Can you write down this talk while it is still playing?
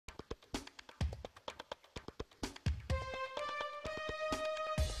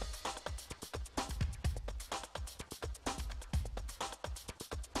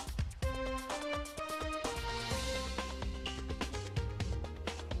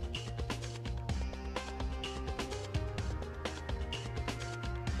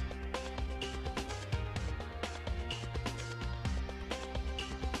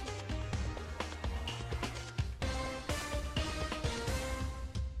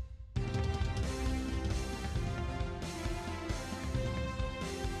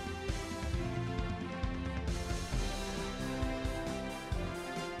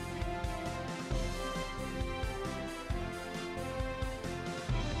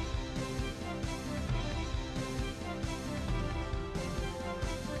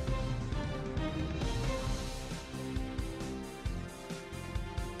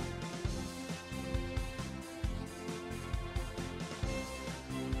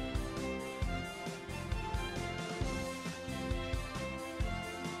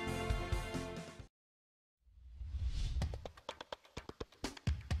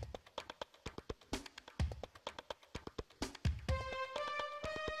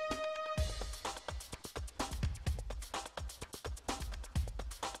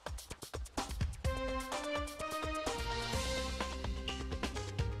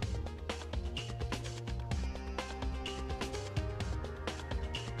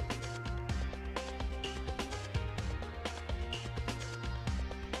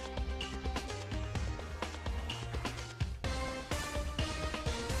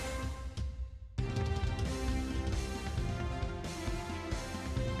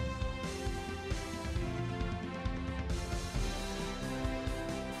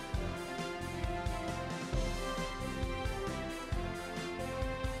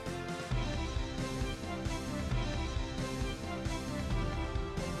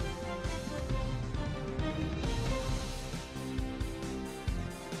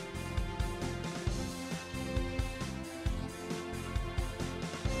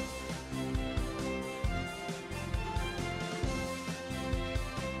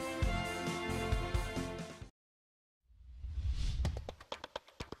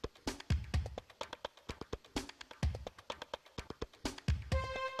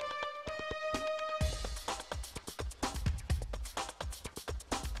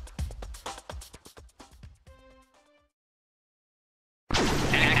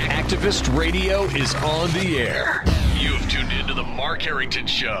Activist Radio is on the air. You have tuned into the Mark Harrington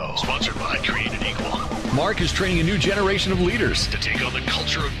Show, sponsored by Created Equal. Mark is training a new generation of leaders to take on the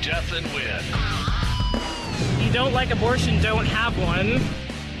culture of death and win. If you don't like abortion, don't have one.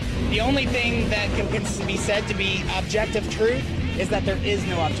 The only thing that can be said to be objective truth is that there is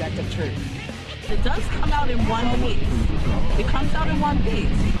no objective truth. It does come out in one piece. It comes out in one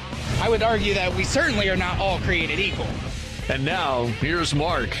piece. I would argue that we certainly are not all created equal. And now, here's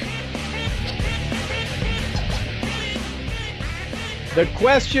Mark. The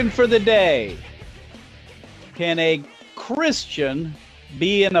question for the day: can a Christian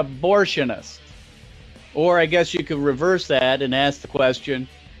be an abortionist? Or I guess you could reverse that and ask the question,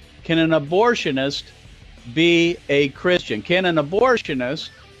 can an abortionist be a Christian? Can an abortionist,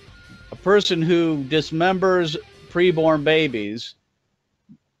 a person who dismembers preborn babies,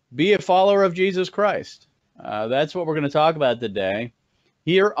 be a follower of Jesus Christ? That's what we're going to talk about today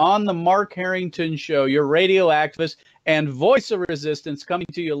here on the Mark Harrington Show, your radio activist and voice of resistance, coming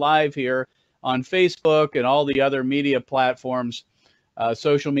to you live here on Facebook and all the other media platforms,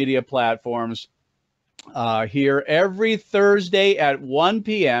 social media platforms, here every Thursday at 1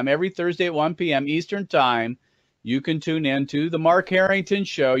 p.m. Every Thursday at 1 p.m. Eastern Time, you can tune in to the Mark Harrington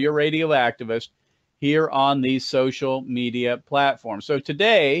Show, your radio activist, here on these social media platforms. So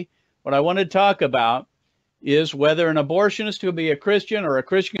today, what I want to talk about is whether an abortionist can be a Christian or a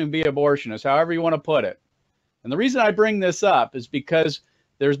Christian can be an abortionist, however you want to put it. And the reason I bring this up is because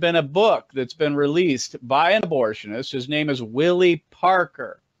there's been a book that's been released by an abortionist. His name is Willie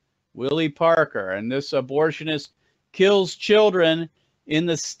Parker. Willie Parker. And this abortionist kills children in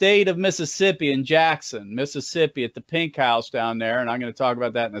the state of Mississippi, in Jackson, Mississippi, at the Pink House down there. And I'm going to talk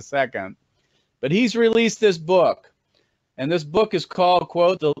about that in a second. But he's released this book. And this book is called,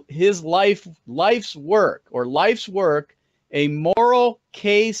 quote, his life's work, a moral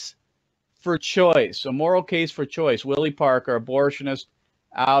case for choice. A moral case for choice. Willie Parker, abortionist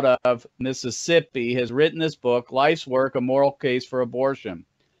out of Mississippi, has written this book, Life's Work, a moral case for abortion.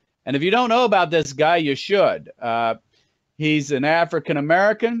 And if you don't know about this guy, you should. He's an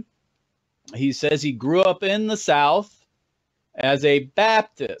African-American. He says he grew up in the South as a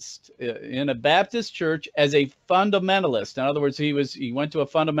Baptist, in a Baptist church, as a fundamentalist. In other words, he went to a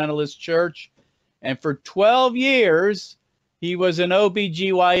fundamentalist church, and for 12 years, he was an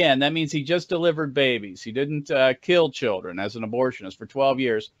OBGYN. That means he just delivered babies. He didn't kill children as an abortionist for 12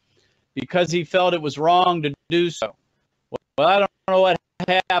 years because he felt it was wrong to do so. Well, I don't know what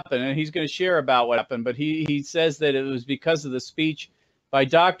happened, and he's going to share about what happened, but he says that it was because of the speech by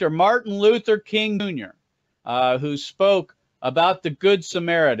Dr. Martin Luther King Jr., who spoke about the Good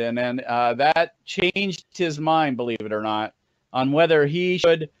Samaritan, and that changed his mind, believe it or not, on whether he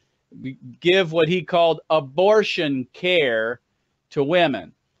should give what he called abortion care to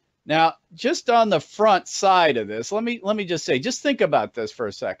women. Now, just on the front side of this, let me just say, just think about this for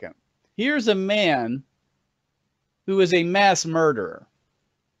a second. Here's a man who is a mass murderer.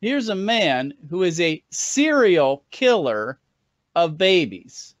 Here's a man who is a serial killer of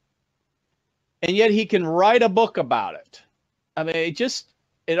babies. And yet he can write a book about it. I mean,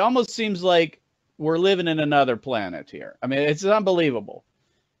 it almost seems like we're living in another planet here. I mean, it's unbelievable.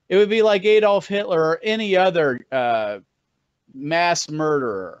 It would be like Adolf Hitler or any other mass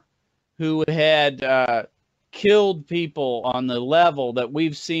murderer who had killed people on the level that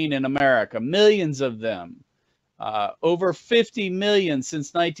we've seen in America, millions of them, over 50 million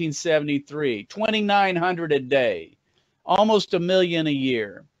since 1973, 2,900 a day, almost a million a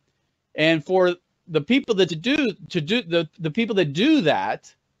year. And for the people that the people that do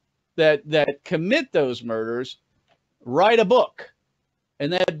that commit those murders, write a book,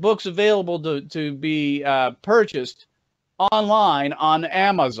 and that book's available to be purchased online on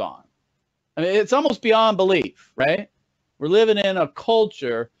Amazon. I mean, it's almost beyond belief, right? We're living in a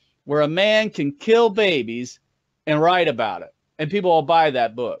culture where a man can kill babies and write about it, and people will buy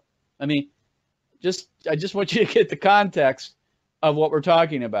that book. I mean, I just want you to get the context of what we're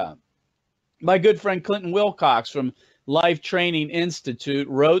talking about. My good friend Clinton Wilcox from Life Training Institute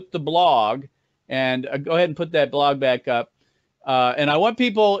wrote the blog, and go ahead and put that blog back up. And I want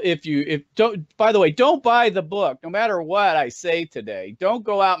people, by the way, don't buy the book, no matter what I say today. Don't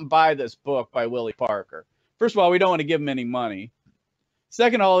go out and buy this book by Willie Parker. First of all, we don't want to give him any money.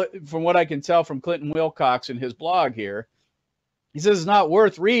 Second of all, from what I can tell from Clinton Wilcox in his blog here, he says it's not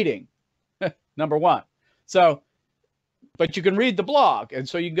worth reading. Number one. So, but you can read the blog, and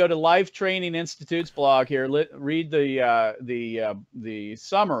so you can go to Life Training Institute's blog here. Read the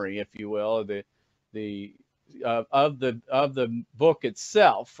summary, if you will, of the book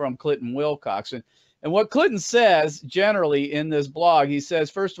itself from Clinton Wilcox, And what Clinton says generally in this blog, he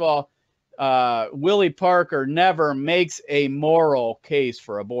says, first of all, Willie Parker never makes a moral case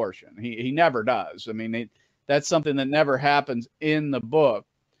for abortion. He never does. I mean, that's something that never happens in the book.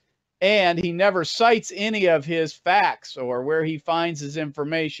 And he never cites any of his facts or where he finds his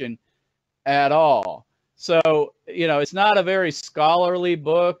information at all. So, it's not a very scholarly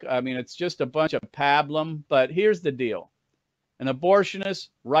book. I mean, it's just a bunch of pablum. But here's the deal. An abortionist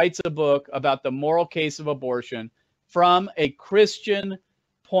writes a book about the moral case of abortion from a Christian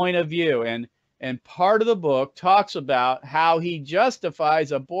point of view. And part of the book talks about how he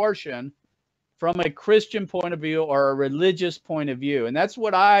justifies abortion from a Christian point of view or a religious point of view. And that's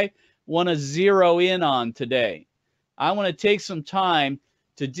what I want to zero in on today. I want to take some time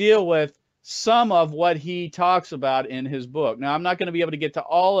to deal with some of what he talks about in his book. Now, I'm not going to be able to get to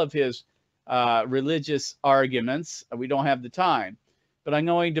all of his religious arguments. We don't have the time. But I'm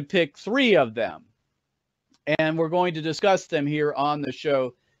going to pick 3 of them. And we're going to discuss them here on the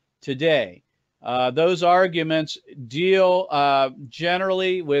show today. Those arguments deal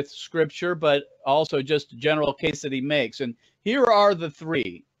generally with Scripture, but also just a general case that he makes. And here are the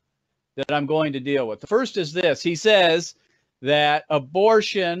 3 that I'm going to deal with. The first is this. He says that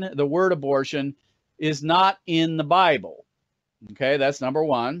abortion, the word abortion, is not in the Bible. Okay, that's number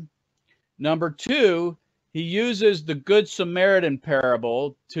 1. Number 2, he uses the Good Samaritan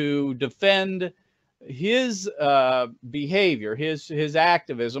parable to defend his behavior, his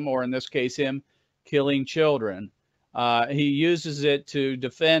activism, or in this case, him killing children. He uses it to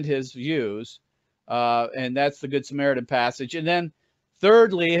defend his views, and that's the Good Samaritan passage. And then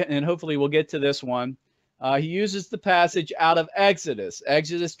thirdly, and hopefully we'll get to this one, he uses the passage out of Exodus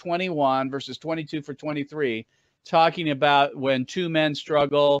 21, verses 22 for 23, talking about when 2 men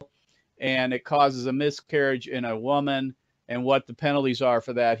struggle and it causes a miscarriage in a woman and what the penalties are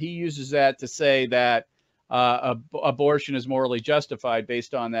for that. He uses that to say that abortion is morally justified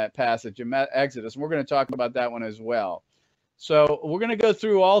based on that passage in Exodus. And we're going to talk about that one as well. So we're going to go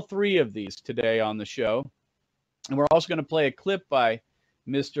through all 3 of these today on the show. And we're also going to play a clip by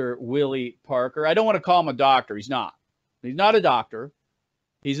Mr. Willie Parker. I don't want to call him a doctor. He's not. He's not a doctor.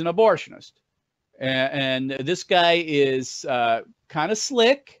 He's an abortionist. And this guy is kind of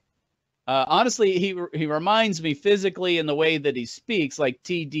slick. Honestly, he reminds me physically in the way that he speaks like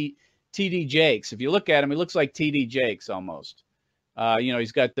T.D. Jakes. If you look at him, he looks like T.D. Jakes almost.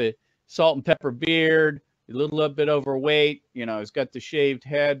 He's got the salt and pepper beard, a little bit overweight. He's got the shaved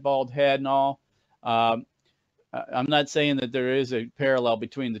head, bald head and all. I'm not saying that there is a parallel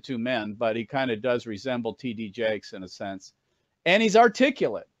between the 2 men, but he kind of does resemble T.D. Jakes in a sense. And he's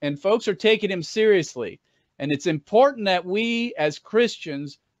articulate, and folks are taking him seriously. And it's important that we as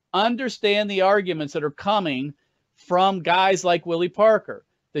Christians understand the arguments that are coming from guys like Willie Parker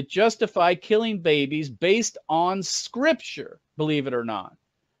that justify killing babies based on Scripture, believe it or not.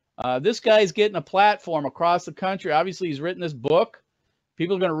 This guy's getting a platform across the country. Obviously, he's written this book.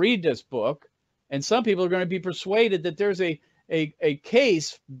 People are going to read this book. And some people are going to be persuaded that there's a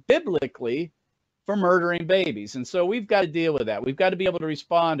case biblically for murdering babies. And so we've got to deal with that. We've got to be able to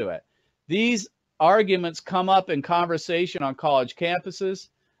respond to it. These arguments come up in conversation on college campuses.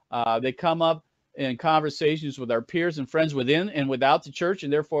 They come up in conversations with our peers and friends within and without the church,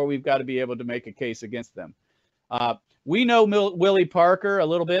 and therefore we've got to be able to make a case against them. We know Willie Parker a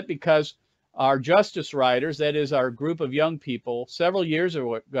little bit because our Justice Riders, that is our group of young people, several years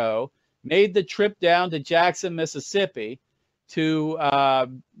ago, made the trip down to Jackson, Mississippi to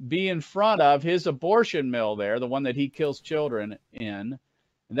be in front of his abortion mill there, the one that he kills children in.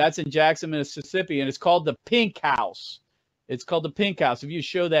 And that's in Jackson, Mississippi, and it's called the Pink House. It's called the Pink House. If you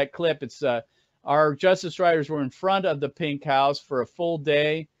show that clip, it's our Justice Riders were in front of the Pink House for a full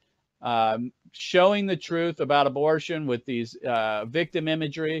day, showing the truth about abortion with these victim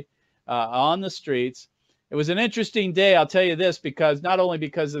imagery on the streets. It was an interesting day, I'll tell you this, because not only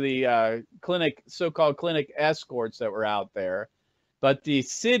because of the so-called clinic escorts that were out there, but the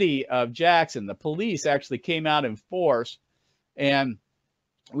city of Jackson, the police actually came out in force, and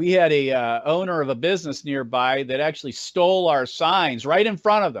we had a owner of a business nearby that actually stole our signs right in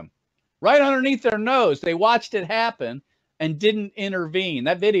front of them, right underneath their nose. They watched it happen and didn't intervene.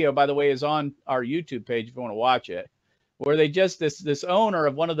 That video, by the way, is on our YouTube page if you want to watch it, where they just, this owner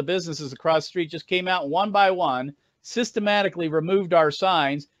of one of the businesses across the street just came out one by one, systematically removed our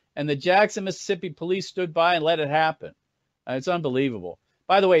signs, and the Jackson, Mississippi police stood by and let it happen. It's unbelievable.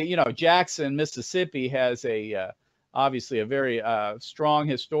 By the way, Jackson, Mississippi has obviously a very strong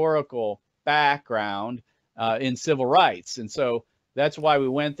historical background in civil rights. And so that's why we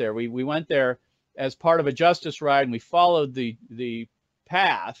went there. We went there as part of a justice ride, and we followed the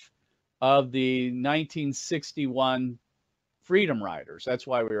path of the 1961 Freedom Riders. That's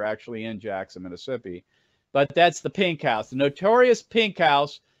why we were actually in Jackson, Mississippi. But that's the Pink House, the notorious Pink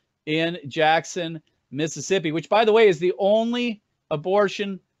House in Jackson, Mississippi, which, by the way, is the only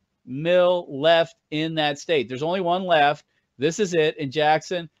abortion mill left in that state. There's only one left. This is it in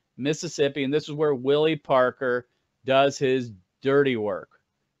Jackson, Mississippi, and this is where Willie Parker does his dirty work,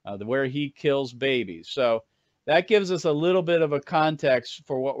 where he kills babies. So that gives us a little bit of a context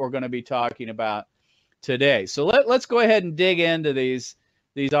for what we're going to be talking about today. So let's go ahead and dig into these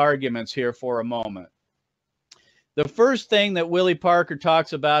arguments here for a moment. The first thing that Willie Parker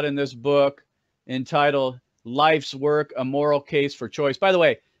talks about in this book, entitled Life's Work, A Moral Case for Choice. By the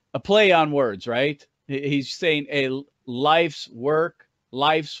way, a play on words, right? He's saying a life's work,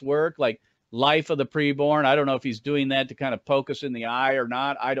 like life of the preborn. I don't know if he's doing that to kind of poke us in the eye or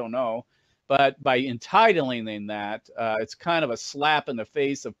not. I don't know. But by entitling that, it's kind of a slap in the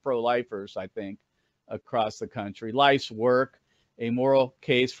face of pro-lifers, I think, across the country. Life's Work, A Moral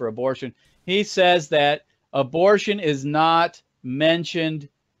Case for Abortion. He says that abortion is not mentioned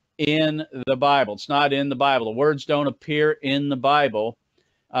in the Bible. It's not in the Bible. The words don't appear in the Bible.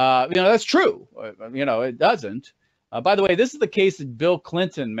 That's true. It doesn't. By the way, this is the case that Bill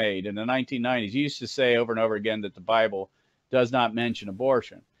Clinton made in the 1990s. He used to say over and over again that the Bible does not mention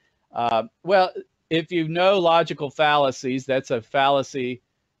abortion. Well, if you know logical fallacies, that's a fallacy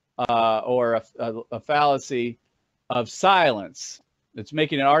or a fallacy of silence. It's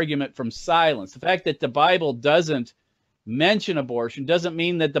making an argument from silence. The fact that the Bible doesn't mention abortion doesn't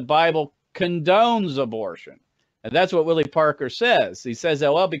mean that the Bible condones abortion. And that's what Willie Parker says. He says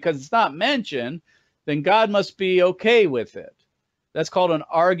that, well, because it's not mentioned, then God must be okay with it. That's called an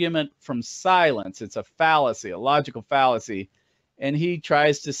argument from silence. It's a fallacy, a logical fallacy. And he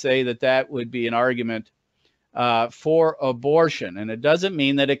tries to say that that would be an argument for abortion. And it doesn't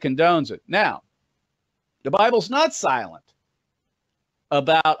mean that it condones it. Now, the Bible's not silent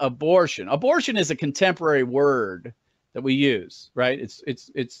about abortion. Abortion is a contemporary word that we use, right?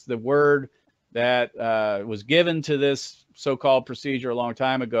 It's the word that was given to this so-called procedure a long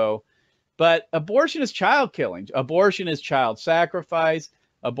time ago. But abortion is child killing. Abortion is child sacrifice.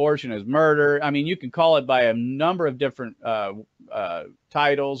 Abortion is murder. I mean, you can call it by a number of different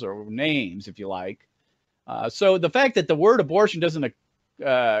titles or names, if you like. So the fact that the word abortion doesn't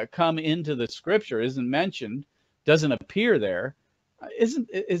come into the scripture, isn't mentioned, doesn't appear there,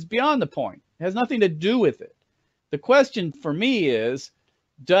 is beyond the point. It has nothing to do with it. The question for me is,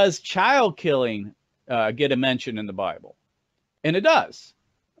 does child killing get a mention in the Bible? And it does,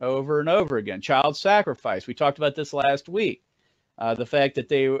 over and over again. Child sacrifice. We talked about this last week. The fact that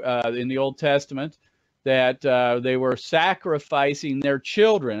they, in the Old Testament, that they were sacrificing their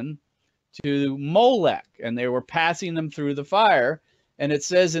children to Molech, and they were passing them through the fire. And it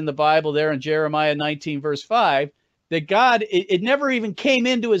says in the Bible there in Jeremiah 19, verse 5, that God, it never even came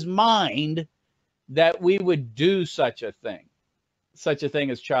into his mind that we would do such a thing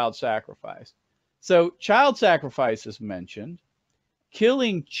as child sacrifice. So child sacrifice is mentioned.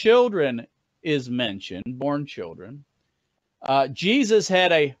 Killing children is mentioned, born children. Jesus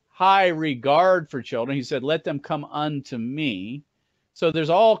had a high regard for children. He said, let them come unto me. So there's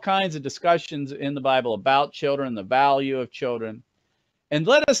all kinds of discussions in the Bible about children, the value of children. And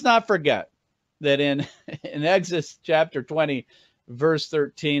let us not forget that in Exodus chapter 20, verse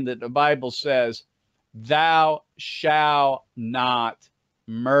 13, that the Bible says, thou shalt not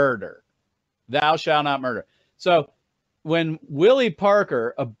murder. Thou shalt not murder. So when Willie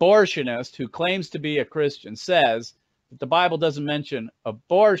Parker, abortionist who claims to be a Christian, says that the Bible doesn't mention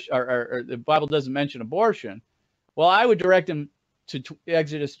abortion, or the Bible doesn't mention abortion, well, I would direct him to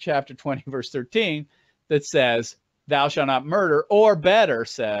Exodus chapter 20, verse 13, that says, thou shalt not murder, or better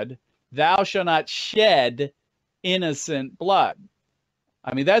said, thou shalt not shed innocent blood.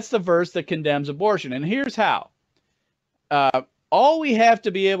 I mean, that's the verse that condemns abortion. And here's how. All we have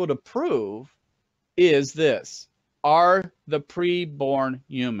to be able to prove is this. Are the preborn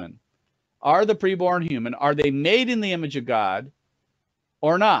human? Are the preborn human? Are they made in the image of God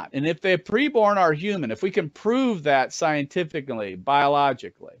or not? And if the preborn are human, if we can prove that scientifically,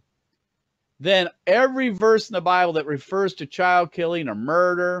 biologically, then every verse in the Bible that refers to child killing or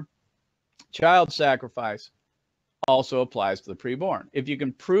murder, child sacrifice, also applies to the preborn. If you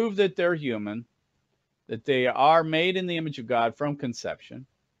can prove that they're human, that they are made in the image of God from conception,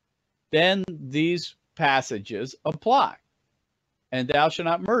 then these passages apply. And thou shalt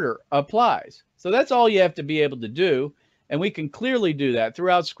not murder applies. So that's all you have to be able to do. And we can clearly do that.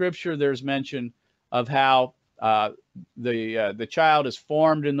 Throughout Scripture, there's mention of how the child is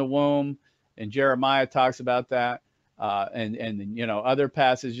formed in the womb. And Jeremiah talks about that. And other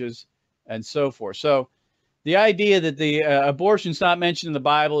passages and so forth. So the idea that the abortion's not mentioned in the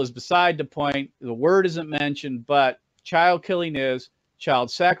Bible is beside the point. The word isn't mentioned, but child killing is, child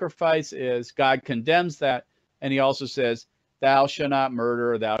sacrifice is. God condemns that, and he also says, thou shalt not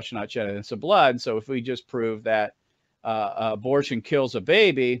murder, or thou shalt not shed innocent blood. So if we just prove that abortion kills a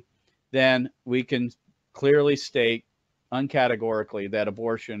baby, then we can clearly state uncategorically that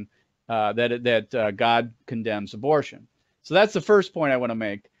abortion, that God condemns abortion. So that's the first point I want to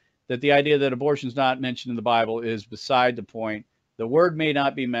make, that the idea that abortion is not mentioned in the Bible is beside the point. The word may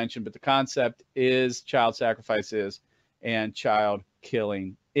not be mentioned, but the concept is, child sacrifice is, and child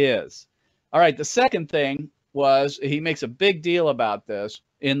killing is. All right, the second thing was, he makes a big deal about this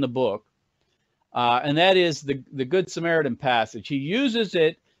in the book, and that is the Good Samaritan passage. He uses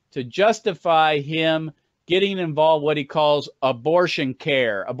it to justify him getting involved what he calls abortion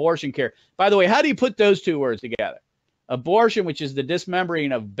care. Abortion care. By the way, how do you put those two words together? Abortion, which is the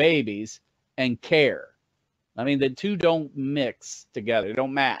dismembering of babies, and care. I mean, the two don't mix together. They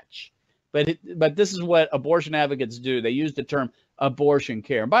don't match. But this is what abortion advocates do. They use the term abortion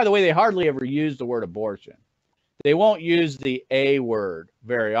care. And by the way, they hardly ever use the word abortion. They won't use the A word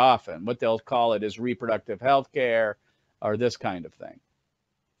very often. What they'll call it is reproductive health care or this kind of thing.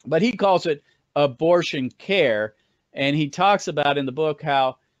 But he calls it abortion care. And he talks about in the book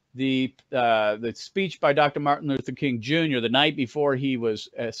how the speech by Dr. Martin Luther King Jr. the night before he was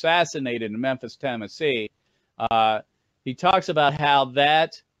assassinated in Memphis, Tennessee, he talks about how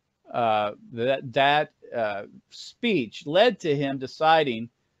that speech led to him deciding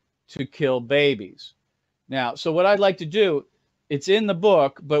to kill babies. Now, so what I'd like to do, it's in the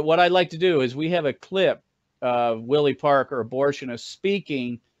book, but what I'd like to do is, we have a clip of Willie Parker, abortionist,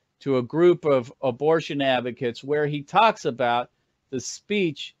 speaking to a group of abortion advocates where he talks about the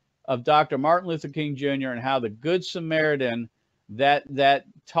speech of Dr. Martin Luther King Jr. and how the Good Samaritan, that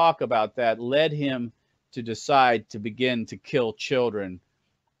talk about that led him to decide to begin to kill children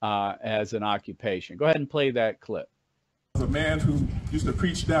as an occupation. Go ahead and play that clip. A man who used to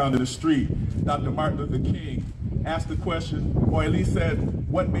preach down in the street, Dr. Martin Luther King, asked the question, or at least said,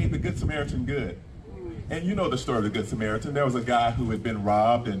 what made the Good Samaritan good? And you know the story of the Good Samaritan. There was a guy who had been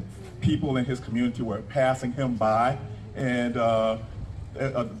robbed, and people in his community were passing him by, and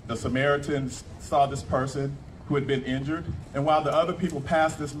the Samaritans saw this person who had been injured, and while the other people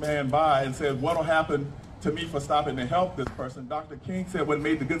passed this man by and said, what'll happen to me for stopping to help this person, Dr. King said what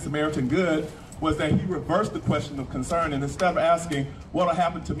made the Good Samaritan good was that he reversed the question of concern, and instead of asking, what'll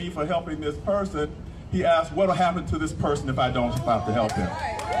happen to me for helping this person, he asked, what'll happen to this person if I don't stop to help him?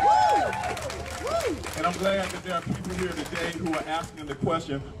 And I'm glad that there are people here today who are asking the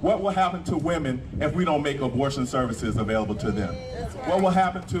question, what will happen to women if we don't make abortion services available to them? What will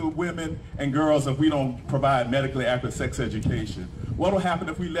happen to women and girls if we don't provide medically accurate sex education? What will happen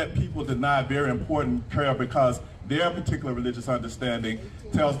if we let people deny very important care because their particular religious understanding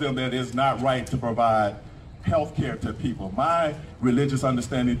tells them that it's not right to provide health care to people? My religious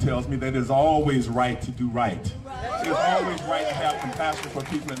understanding tells me that it's always right to do right. It's always right to have compassion for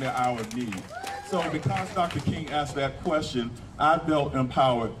people in their hour of need. So because Dr. King asked that question, I felt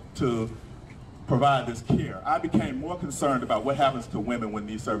empowered to provide this care. I became more concerned about what happens to women when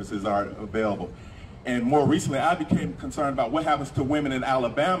these services are available. And more recently, I became concerned about what happens to women in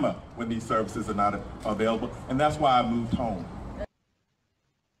Alabama when these services are not available. And that's why I moved home.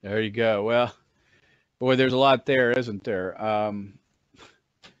 There you go. Well, boy, there's a lot there, isn't there?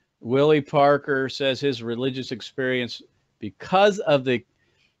 Willie Parker says his religious experience, because of the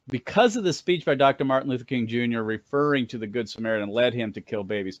speech by Dr. Martin Luther King Jr. referring to the Good Samaritan, led him to kill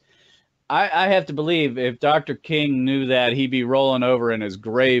babies. I have to believe if Dr. King knew that, he'd be rolling over in his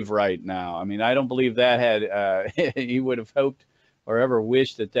grave right now. I mean, I don't believe that had he would have hoped or ever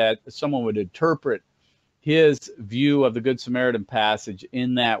wished that someone would interpret his view of the Good Samaritan passage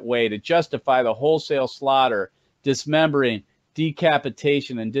in that way to justify the wholesale slaughter, dismembering,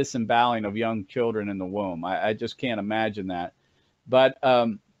 decapitation, and disemboweling of young children in the womb. I just can't imagine that. But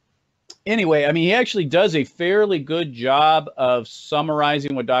anyway, I mean, he actually does a fairly good job of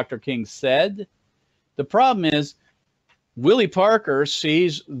summarizing what Dr. King said. The problem is, Willie Parker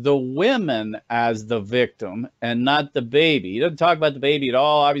sees the women as the victim and not the baby. He doesn't talk about the baby at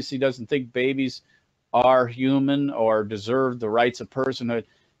all. Obviously, doesn't think babies are human or deserve the rights of personhood.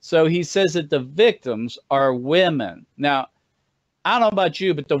 So he says that the victims are women. Now, I don't know about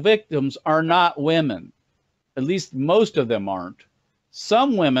you, but the victims are not women. At least most of them aren't.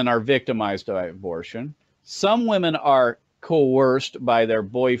 Some women are victimized by abortion. Some women are coerced by their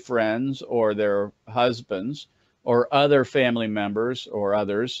boyfriends or their husbands or other family members or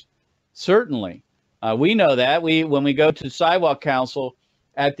others. Certainly. We know that. When we go to Sidewalk Council,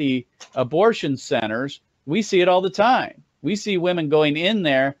 at the abortion centers, we see it all the time. We see women going in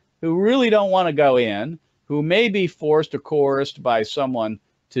there who really don't want to go in, who may be forced or coerced by someone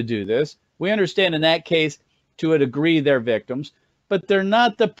to do this. We understand in that case, to a degree, they're victims, but they're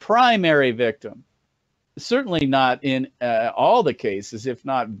not the primary victim. Certainly not in all the cases, if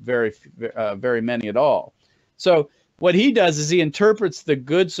not very many at all. So what he does is he interprets the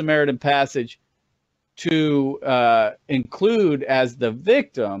Good Samaritan passage to include as the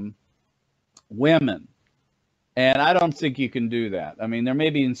victim women. And I don't think you can do that. I mean, there may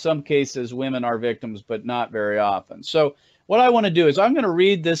be in some cases women are victims, but not very often. So what I want to do is I'm going to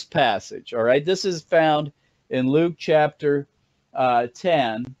read this passage, all right? This is found in Luke chapter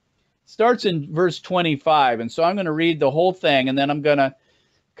 10. Starts in verse 25, and so I'm going to read the whole thing, and then I'm going to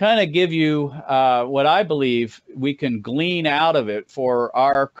kind of give you what I believe we can glean out of it for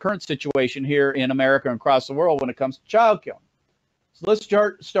our current situation here in America and across the world when it comes to child killing. So let's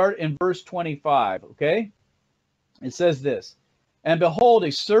start in verse 25, okay? It says this, "And behold,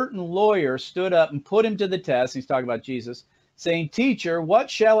 a certain lawyer stood up and put him to the test," he's talking about Jesus, saying, "Teacher, what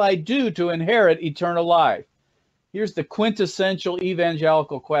shall I do to inherit eternal life?" Here's the quintessential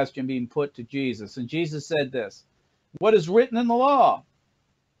evangelical question being put to Jesus. And Jesus said this, "What is written in the law?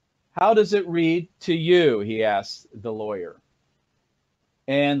 How does it read to you?" he asked the lawyer.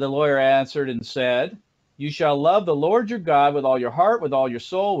 And the lawyer answered and said, "You shall love the Lord your God with all your heart, with all your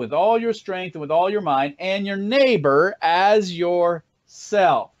soul, with all your strength, and with all your mind, and your neighbor as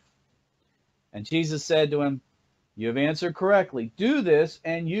yourself." And Jesus said to him, "You have answered correctly. Do this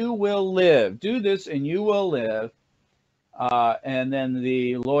and you will live." Do this and you will live. And then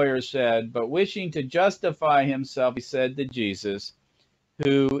the lawyer said, but wishing to justify himself, he said to Jesus,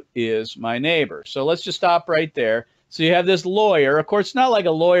 "Who is my neighbor?" So let's just stop right there. So you have this lawyer. Of course, it's not like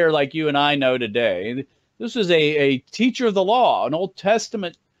a lawyer like you and I know today. This was a teacher of the law, an Old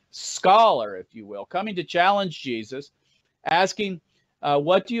Testament scholar, if you will, coming to challenge Jesus, asking,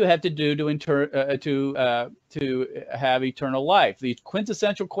 what do you have to do to have eternal life? The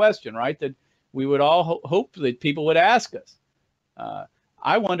quintessential question, right, that we would all hope that people would ask us.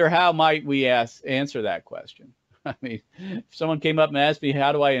 I wonder how might we answer that question. I mean, if someone came up and asked me,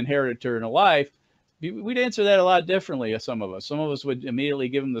 how do I inherit eternal life? We'd answer that a lot differently, some of us. Some of us would immediately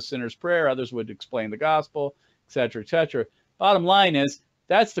give them the sinner's prayer. Others would explain the gospel, et cetera, et cetera. Bottom line is,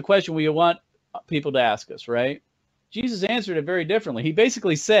 that's the question we want people to ask us, right? Jesus answered it very differently. He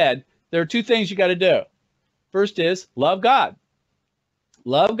basically said, there are two things you got to do. First is love God.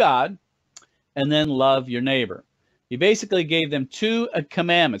 Love God, and then love your neighbor. He basically gave them two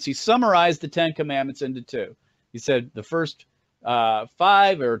commandments. He summarized the 10 commandments into two. He said the first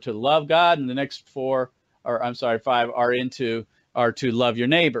 5 are to love God, and the next 5 are to love your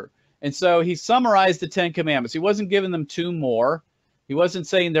neighbor. And so he summarized the 10 commandments. He wasn't giving them 2 more. He wasn't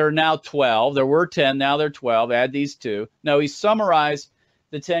saying there are now 12. There were 10, now there are 12. Add these 2. No, he summarized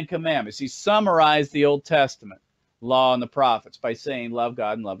the 10 commandments. He summarized the Old Testament law and the prophets by saying love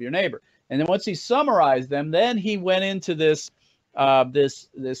God and love your neighbor. And then once he summarized them, then he went into this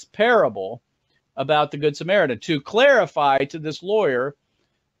this parable about the Good Samaritan to clarify to this lawyer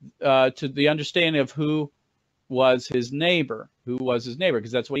to the understanding of who was his neighbor,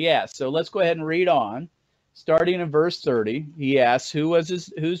 because that's what he asked. So let's go ahead and read on. Starting in verse 30, he asks,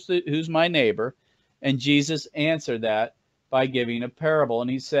 who's my neighbor? And Jesus answered that by giving a parable.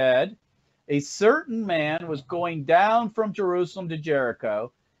 And he said, a certain man was going down from Jerusalem to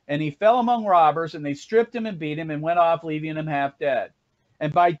Jericho, and he fell among robbers, and they stripped him and beat him and went off, leaving him half dead.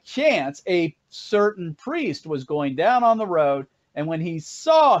 And by chance, a certain priest was going down on the road, and when he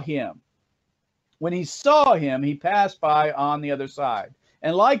saw him, he passed by on the other side.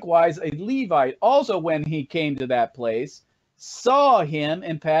 And likewise, a Levite also, when he came to that place, saw him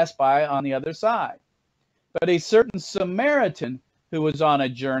and passed by on the other side. But a certain Samaritan who was on a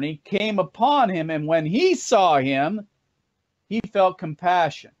journey came upon him, and when he saw him, he felt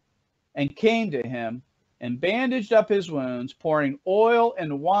compassion and came to him and bandaged up his wounds, pouring oil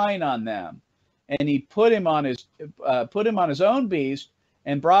and wine on them. And he put him on his own beast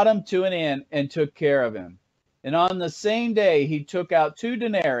and brought him to an inn and took care of him. And on the same day he took out 2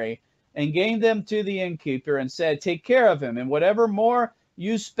 denarii and gave them to the innkeeper and said, take care of him, and whatever more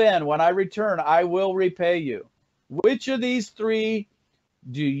you spend when I return, I will repay you. Which of these 3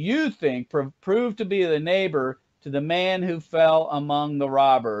 do you think proved to be the neighbor to the man who fell among the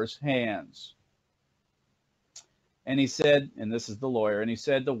robbers' hands? And he said, and this is the lawyer, and he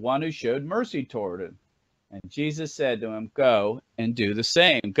said, the one who showed mercy toward him. And Jesus said to him, go and do the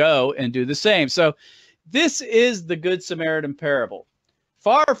same. Go and do the same. So this is the Good Samaritan parable.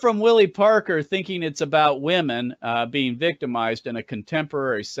 Far from Willie Parker thinking it's about women being victimized in a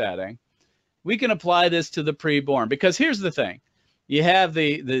contemporary setting, we can apply this to the preborn. Because here's the thing. You have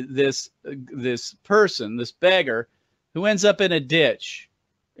this person, this beggar, who ends up in a ditch.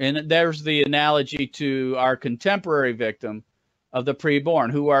 And there's the analogy to our contemporary victim of the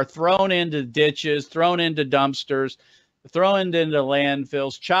preborn, who are thrown into ditches, thrown into dumpsters, thrown into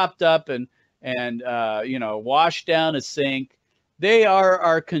landfills, chopped up and washed down a sink. They are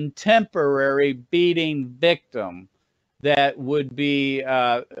our contemporary beating victim that would be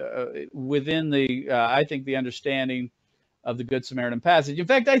within I think, the understanding of the Good Samaritan passage. In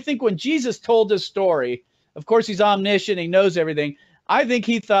fact, I think when Jesus told this story, of course, he's omniscient, he knows everything. I think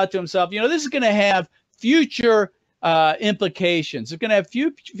he thought to himself, this is going to have future implications. It's going to have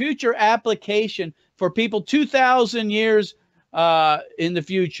future application for people 2,000 years in the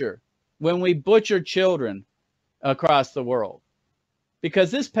future when we butcher children across the world.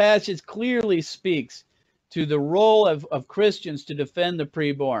 Because this passage clearly speaks to the role of Christians to defend the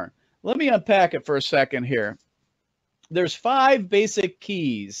preborn. Let me unpack it for a second here. There's 5 basic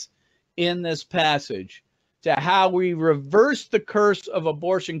keys in this passage to how we reverse the curse of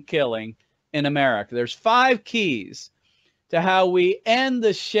abortion killing in America. There's 5 keys to how we end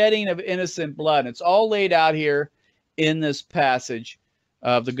the shedding of innocent blood. It's all laid out here in this passage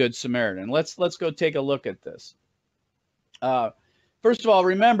of the Good Samaritan. Let's go take a look at this. First of all,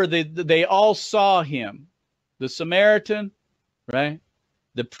 remember they all saw him, the Samaritan, right,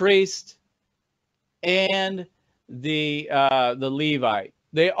 the priest, and the Levite.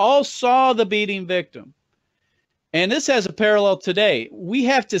 They all saw the beating victim, and this has a parallel today. We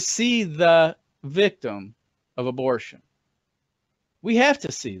have to see the victim of abortion. We have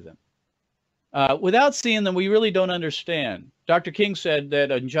to see them. Without seeing them, we really don't understand. Dr. King said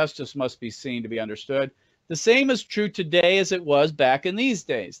that injustice must be seen to be understood. The same is true today as it was back in these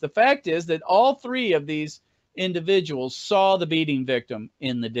days. The fact is that all 3 of these individuals saw the beating victim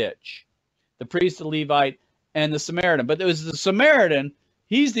in the ditch, the priest, the Levite, and the Samaritan. But it was the Samaritan,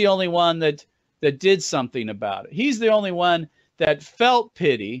 he's the only one that did something about it. He's the only one that felt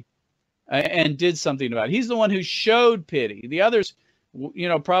pity and did something about it. He's the one who showed pity. The others,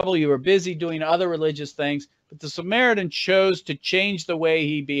 probably were busy doing other religious things, but the Samaritan chose to change the way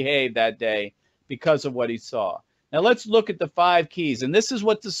he behaved that day because of what he saw. Now let's look at the 5 keys. And this is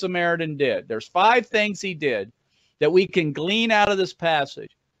what the Samaritan did. There's 5 things he did that we can glean out of this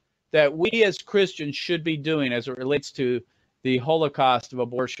passage that we as Christians should be doing as it relates to the Holocaust of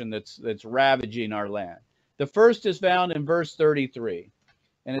abortion that's ravaging our land. The first is found in verse 33.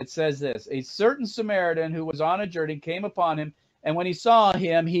 And it says this: a certain Samaritan who was on a journey came upon him, and when he saw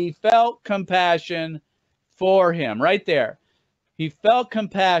him, he felt compassion for him. Right there. He felt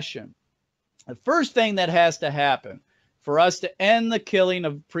compassion. The first thing that has to happen for us to end the killing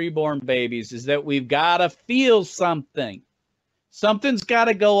of preborn babies is that we've got to feel something. Something's got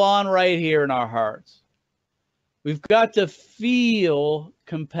to go on right here in our hearts. We've got to feel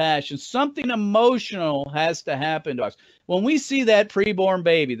compassion. Something emotional has to happen to us. When we see that preborn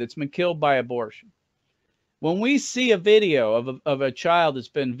baby that's been killed by abortion, when we see a video of a child that's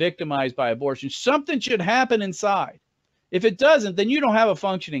been victimized by abortion, something should happen inside. If it doesn't, then you don't have a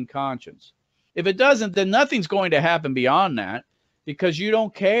functioning conscience. If it doesn't, then nothing's going to happen beyond that because you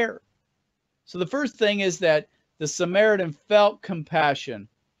don't care. So the first thing is that the Samaritan felt compassion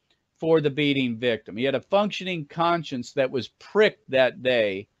for the beating victim. He had a functioning conscience that was pricked that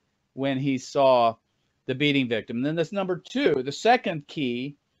day when he saw the beating victim. And then this number 2, the second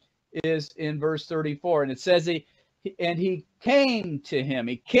key, is in verse 34. And it says, he came to him.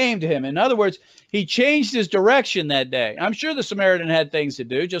 He came to him. In other words, he changed his direction that day. I'm sure the Samaritan had things to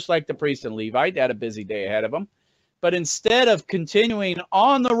do, just like the priest and Levite. They had a busy day ahead of him. But instead of continuing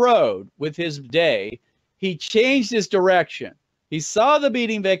on the road with his day, he changed his direction. He saw the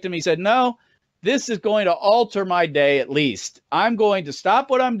beating victim. He said, no, this is going to alter my day at least. I'm going to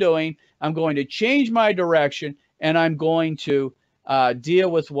stop what I'm doing. I'm going to change my direction, and I'm going to deal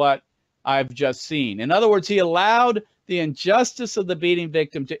with what I've just seen. In other words, he allowed the injustice of the beating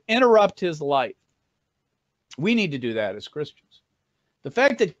victim to interrupt his life. We need to do that as Christians. The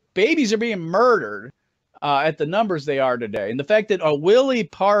fact that babies are being murdered at the numbers they are today, and the fact that Willie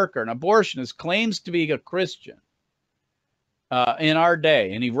Parker, an abortionist, claims to be a Christian in our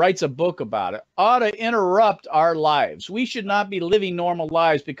day, and he writes a book about it, ought to interrupt our lives. We should not be living normal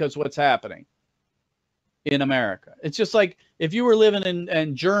lives because of what's happening in America. It's just like if you were living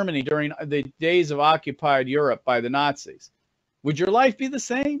in Germany during the days of occupied Europe by the Nazis. Would your life be the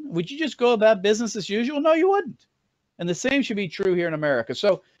same? Would you just go about business as usual? No, you wouldn't. And the same should be true here in America.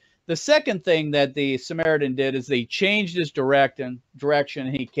 So the second thing that the Samaritan did is they changed his direction,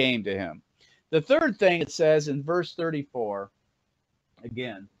 and he came to him. The third thing it says in verse 34,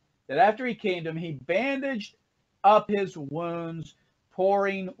 again, that after he came to him, he bandaged up his wounds,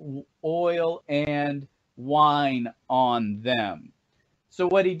 pouring oil and wine on them. So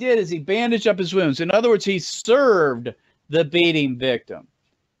what he did is he bandaged up his wounds. In other words, he served the beating victim.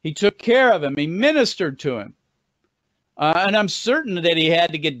 He took care of him. He ministered to him. And I'm certain that he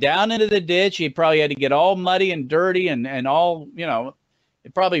had to get down into the ditch. He probably had to get all muddy and dirty and all, you know,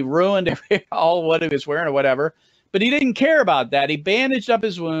 it probably ruined all what he was wearing or whatever. But he didn't care about that. He bandaged up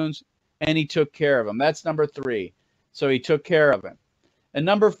his wounds and he took care of him. That's number 3. So he took care of him. And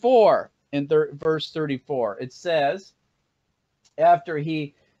number 4, in verse 34, it says, after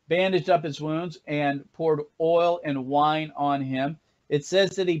he bandaged up his wounds and poured oil and wine on him, it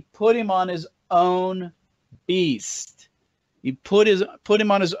says that he put him on his own beast. He put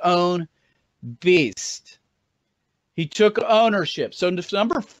him on his own beast. He took ownership. So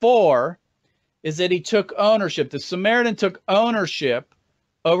number 4 is that he took ownership. The Samaritan took ownership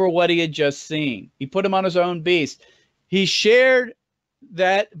over what he had just seen. He put him on his own beast. He shared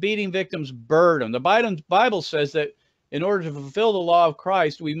that beating victim's burden. The Bible says that in order to fulfill the law of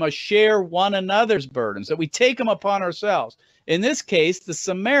Christ, we must share one another's burdens, that we take them upon ourselves. In this case, the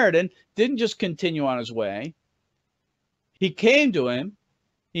Samaritan didn't just continue on his way. He came to him,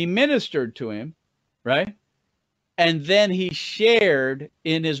 he ministered to him, right? And then he shared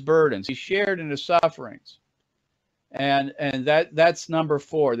in his burdens. He shared in his sufferings. And that's number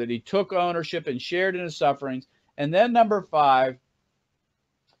 4, that he took ownership and shared in his sufferings. And then number 5,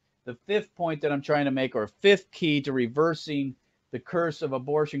 the 5th point that I'm trying to make, or 5th key to reversing the curse of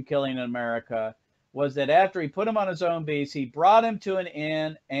abortion killing in America, was that after he put him on his own beast, he brought him to an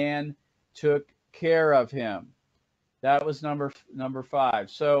inn and took care of him. That was number 5.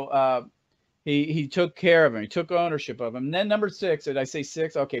 So he took care of him. He took ownership of him. And then number 6, did I say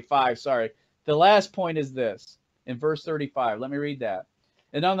 6? Okay, 5, sorry. The last point is this, in verse 35. Let me read that.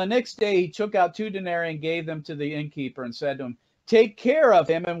 And on the next day, he took out 2 denarii and gave them to the innkeeper and said to him, take care of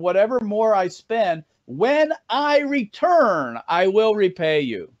him, and whatever more I spend, when I return, I will repay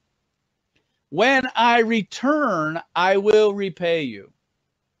you. When I return, I will repay you.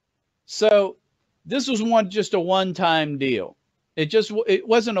 So this was just a one-time deal. It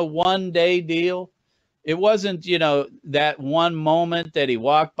wasn't a one-day deal. It wasn't, that one moment that he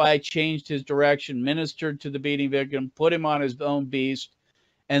walked by, changed his direction, ministered to the beating victim, put him on his own beast,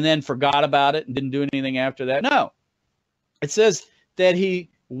 and then forgot about it and didn't do anything after that. No. It says that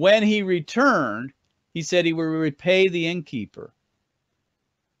when he returned, he said he would repay the innkeeper.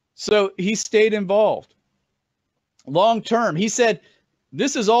 So he stayed involved. Long term, he said,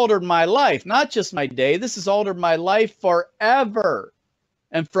 this has altered my life, not just my day. This has altered my life forever.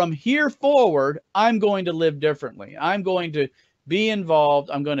 And from here forward, I'm going to live differently. I'm going to be involved.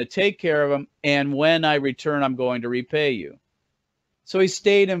 I'm going to take care of him. And when I return, I'm going to repay you. So he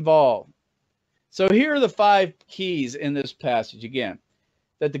stayed involved. So here are the 5 keys in this passage. Again,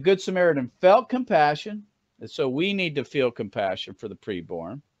 that the Good Samaritan felt compassion. And so we need to feel compassion for the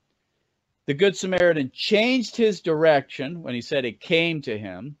preborn. The Good Samaritan changed his direction when he said it came to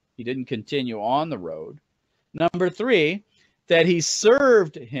him. He didn't continue on the road. Number 3, that he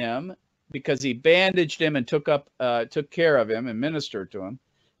served him because he bandaged him and took care of him and ministered to him.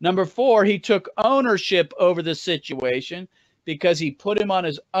 Number 4, he took ownership over the situation because he put him on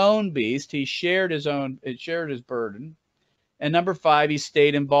his own beast. He shared his burden. And number 5, he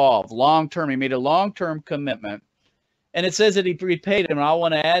stayed involved. Long term, he made a long-term commitment. And it says that he repaid him. And I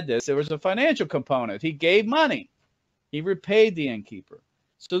want to add this. There was a financial component. He gave money. He repaid the innkeeper.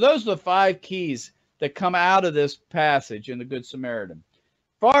 So those are the 5 keys that come out of this passage in the Good Samaritan.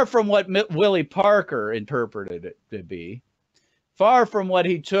 Far from what Willie Parker interpreted it to be, far from what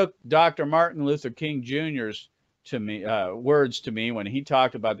he took Dr. Martin Luther King Jr.'s words to me when he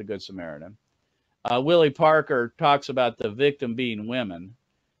talked about the Good Samaritan. Willie Parker talks about the victim being women.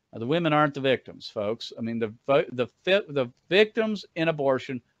 The women aren't the victims, folks. I mean, the victims in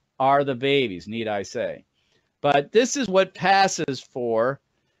abortion are the babies, need I say. But this is what passes for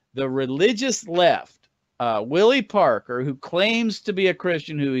the religious left. Willie Parker, who claims to be a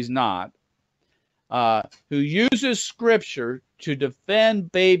Christian who he's not, who uses Scripture to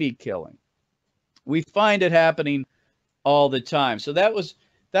defend baby killing. We find it happening all the time. So that was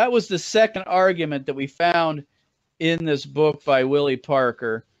the second argument that we found in this book by Willie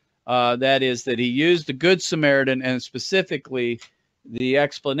Parker. That is that he used the Good Samaritan, and specifically the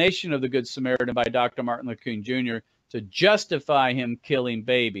explanation of the Good Samaritan by Dr. Martin Luther King Jr. to justify him killing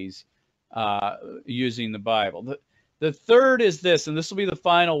babies using the Bible. The third is this, and this will be the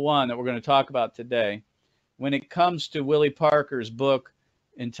final one that we're going to talk about today. When it comes to Willie Parker's book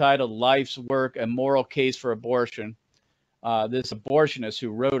entitled Life's Work, A Moral Case for Abortion, this abortionist who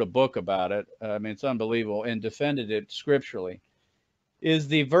wrote a book about it, I mean, it's unbelievable, and defended it scripturally, is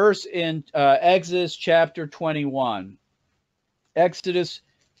the verse in Exodus chapter 21. Exodus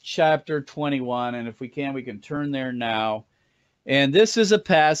chapter 21, and if we can turn there now. And this is a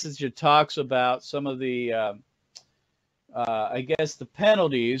passage that talks about some of the, I guess, the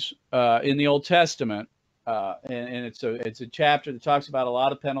penalties in the Old Testament. And it's a chapter that talks about a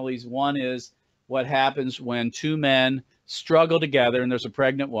lot of penalties. One is what happens when two men struggle together and there's a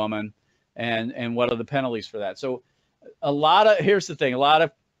pregnant woman, and what are the penalties for that. So here's the thing, a lot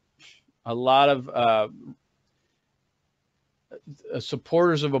of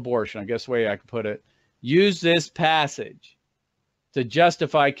supporters of abortion, I guess the way I could put it, use this passage to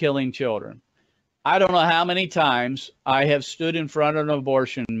justify killing children. I don't know how many times I have stood in front of an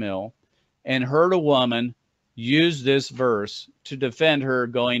abortion mill and heard a woman use this verse to defend her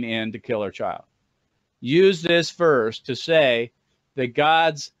going in to kill her child. Use this verse to say that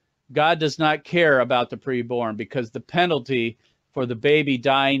God does not care about the preborn, because the penalty for the baby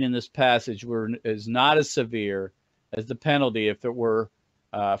dying in this passage is not as severe as the penalty if it were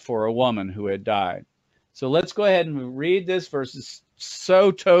for a woman who had died. So let's go ahead and read this verse. It's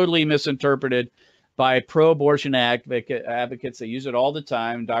so totally misinterpreted by pro-abortion advocates. They use it all the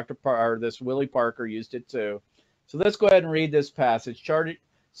time. This Willie Parker used it too. So let's go ahead and read this passage,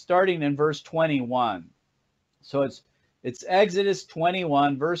 starting in verse 21. So it's Exodus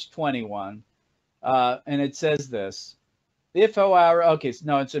 21, verse 21, and it says this. It's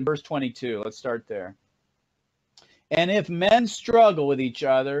in verse 22. Let's start there. And if men struggle with each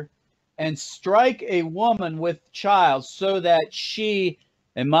other and strike a woman with child so that she,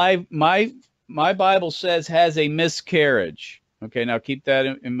 and my Bible says has a miscarriage. Okay, now keep that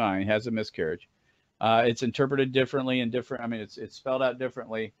in mind, has a miscarriage. It's interpreted differently it's spelled out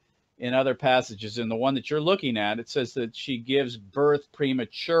differently in other passages. In the one that you're looking at, it says that she gives birth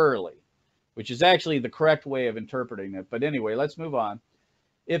prematurely, which is actually the correct way of interpreting it. But anyway, let's move on.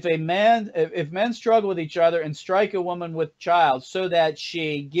 If men struggle with each other and strike a woman with child so that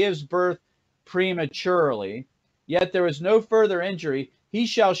she gives birth prematurely, yet there is no further injury, he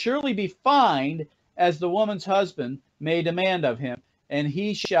shall surely be fined as the woman's husband may demand of him, and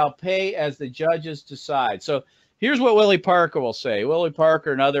he shall pay as the judges decide. So here's what Willie Parker will say. Willie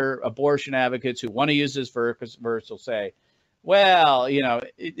Parker and other abortion advocates who want to use this verse will say, well,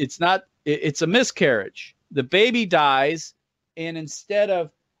 it's a miscarriage. The baby dies, and instead of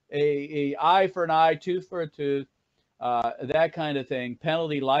a eye for an eye, tooth for a tooth, that kind of thing,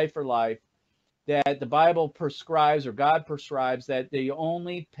 penalty life for life, that the Bible prescribes, or God prescribes, that they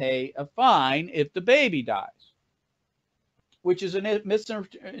only pay a fine if the baby dies, which is a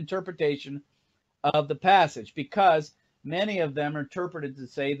misinterpretation of the passage, because many of them are interpreted to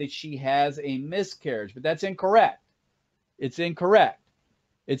say that she has a miscarriage, but that's incorrect. It's incorrect.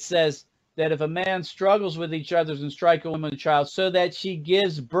 It says that if a man struggles with each other and strike a woman with a child so that she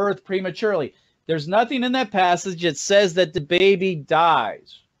gives birth prematurely. There's nothing in that passage that says that the baby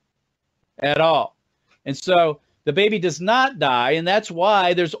dies at all. And so the baby does not die, and that's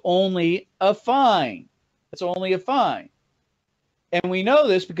why there's only a fine. It's only a fine. And we know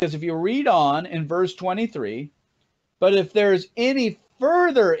this because if you read on in verse 23, but if there's any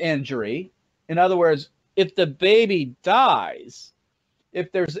further injury, in other words, if the baby dies,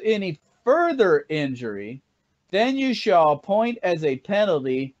 if there's any further injury, then you shall appoint as a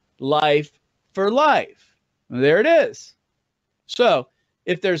penalty life for life. There it is. So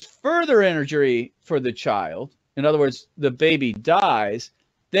if there's further injury for the child, in other words, the baby dies,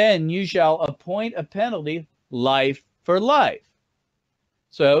 then you shall appoint a penalty life for life.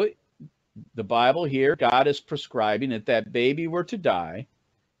 So the Bible here, God is prescribing if that baby were to die,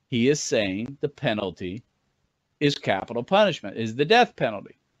 he is saying the penalty is capital punishment, is the death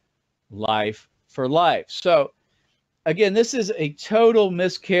penalty. Life for life. So again, this is a total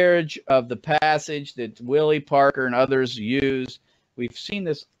miscarriage of the passage that Willie Parker and others use. We've seen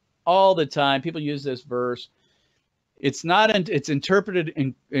this all the time. People use this verse. It's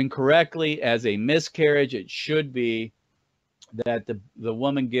interpreted incorrectly as a miscarriage. It should be that the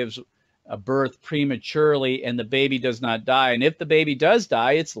woman gives a birth prematurely and the baby does not die. And if the baby does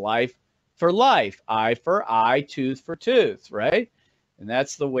die, it's life for life, eye for eye, tooth for tooth, right? And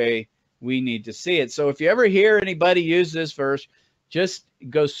that's the way we need to see it. So if you ever hear anybody use this verse, just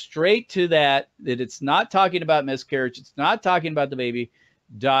go straight to that it's not talking about miscarriage. It's not talking about the baby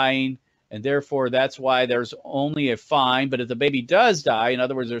dying. And therefore, that's why there's only a fine. But if the baby does die, in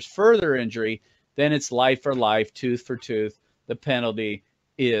other words, there's further injury, then it's life for life, tooth for tooth. The penalty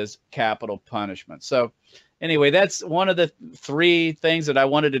is capital punishment. So anyway, that's one of the 3 things that I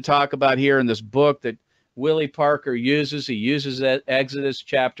wanted to talk about here in this book that Willie Parker uses. He uses Exodus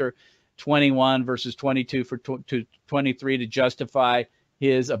chapter 21, verses 22 to 23 to justify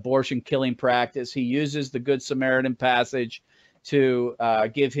his abortion killing practice. He uses the Good Samaritan passage to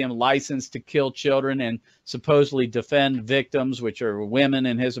give him license to kill children and supposedly defend victims, which are women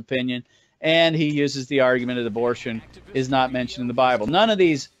in his opinion. And he uses the argument that abortion is not mentioned in the Bible. None of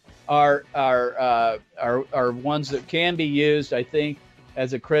these are ones that can be used, I think,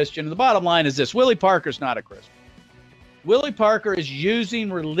 as a Christian. The bottom line is this: Willie Parker's not a Christian. Willie Parker is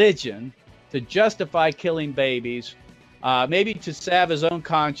using religion to justify killing babies, maybe to salve his own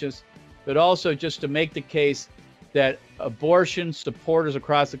conscience, but also just to make the case that abortion supporters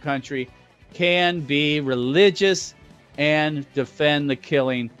across the country can be religious and defend the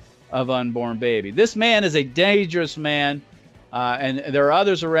killing of unborn baby. This man is a dangerous man, and there are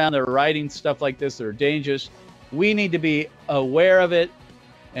others around that are writing stuff like this that are dangerous. We need to be aware of it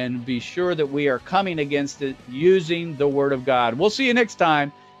and be sure that we are coming against it using the Word of God. We'll see you next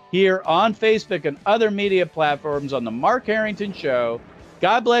time here on Facebook and other media platforms on the Mark Harrington Show.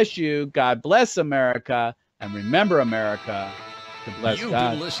 God bless you. God bless America. And remember, America, to bless You've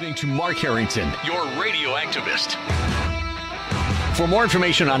God. been listening to Mark Harrington, your radio activist. For more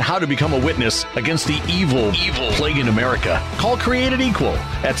information on how to become a witness against the evil plague in America, call Created Equal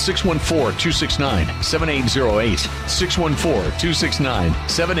at 614-269-7808,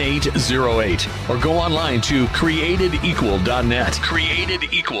 614-269-7808, or go online to createdequal.net,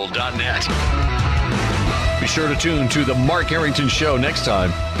 createdequal.net. Be sure to tune to The Mark Harrington Show next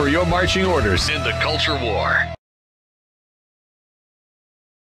time for your marching orders in the culture war.